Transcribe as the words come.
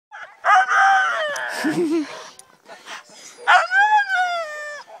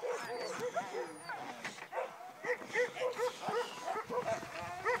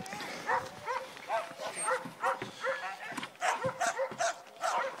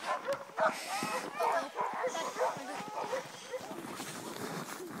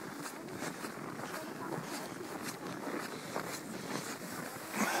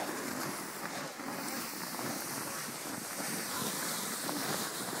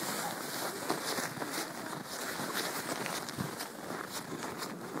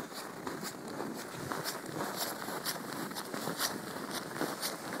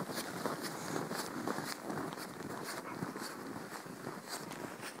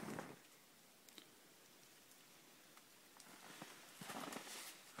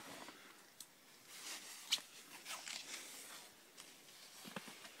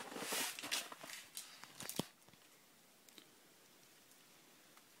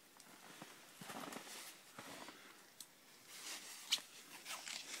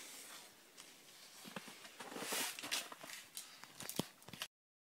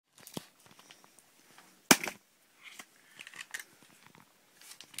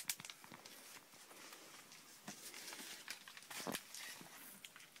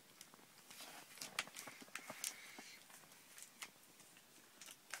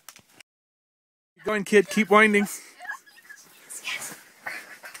Keep going, kid. Keep winding.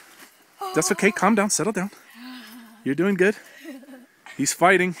 That's okay. Calm down. Settle down. You're doing good. He's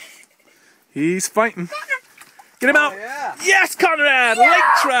fighting. He's fighting. Get him out. Yeah. Yes, Conrad. Yeah. Lake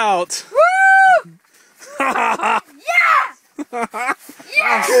trout. Woo! Yeah.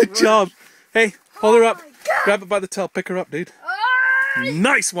 Yeah. Good job. Hey, hold her up. Grab it by the tail. Pick her up, dude.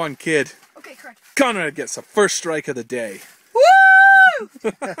 Nice one, kid. Okay, correct. Conrad gets the first strike of the day. Woo!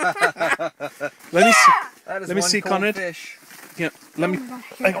 Let me see. That is Let me one see, cold Conrad. Fish. Yeah. Let me.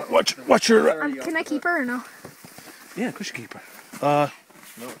 Hang on. Watch her. Can I keep her or no? Yeah, of course you keep her.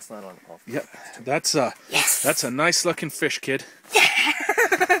 No, it's not on off. Yeah, that's a nice looking fish, kid.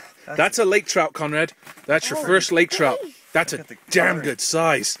 That's a lake trout, Conrad. That's your first lake trout. That's a damn good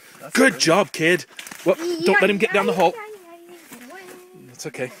size. Good job, kid. Well, don't let him get down the hole. That's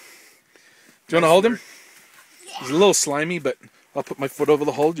okay. Do you want to hold him? He's a little slimy, but I'll put my foot over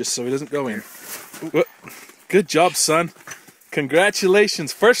the hole just so he doesn't go in. Good job, son.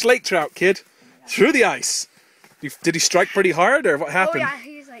 Congratulations. First lake trout, kid. Through the ice. Did he strike pretty hard, or what happened? Oh yeah,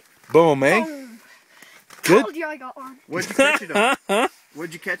 he's like... Boom, eh? Boom. Good. Told you I got one. What'd you catch it on?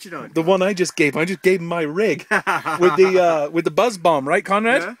 What'd you catch it on? The one I just gave. I just gave him my rig with the buzz bomb, right,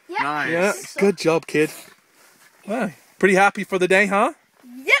 Conrad? Yeah? Yeah. Nice. Yeah. Good job, kid. Wow. Pretty happy for the day, huh?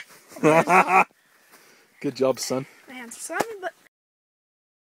 Yep. Good job, son. My hands are swimming, but